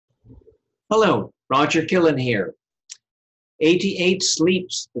Hello, Roger Killen here. 88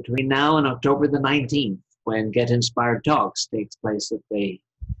 sleeps between now and October the 19th when Get Inspired Talks takes place at the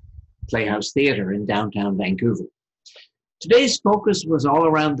Playhouse Theatre in downtown Vancouver. Today's focus was all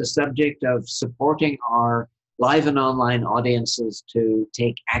around the subject of supporting our live and online audiences to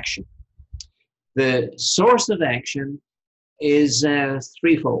take action. The source of action is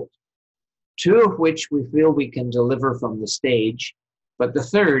threefold, two of which we feel we can deliver from the stage, but the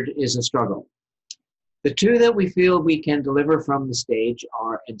third is a struggle. The two that we feel we can deliver from the stage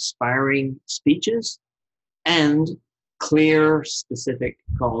are inspiring speeches and clear, specific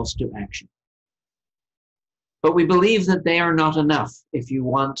calls to action. But we believe that they are not enough if you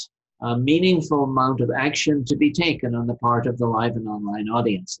want a meaningful amount of action to be taken on the part of the live and online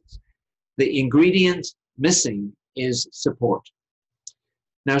audiences. The ingredient missing is support.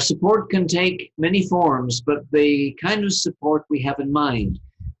 Now, support can take many forms, but the kind of support we have in mind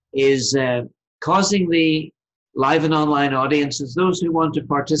is causing the live and online audiences, those who want to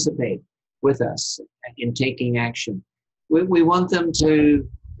participate with us in taking action, we want them to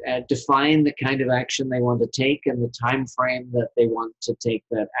define the kind of action they want to take and the time frame that they want to take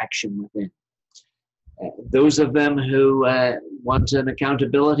that action within. Those of them who want an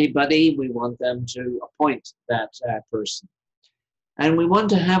accountability buddy, we want them to appoint that person. And we want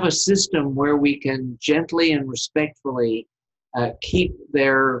to have a system where we can gently and respectfully keep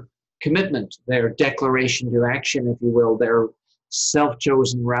their commitment, their declaration to action, if you will, their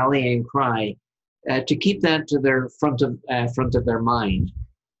self-chosen rallying cry, to keep that to their front of their mind,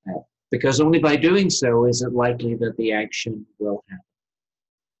 because only by doing so is it likely that the action will happen.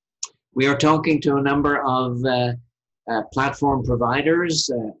 We are talking to a number of platform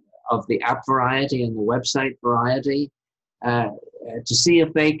providers of the app variety and the website variety to see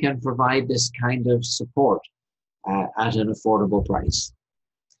if they can provide this kind of support at an affordable price.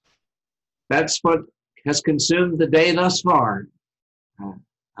 That's what has consumed the day thus far.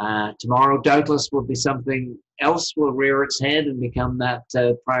 Tomorrow, doubtless, will be something else will rear its head and become that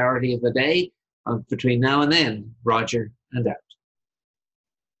priority of the day. Between now and then, Roger and out.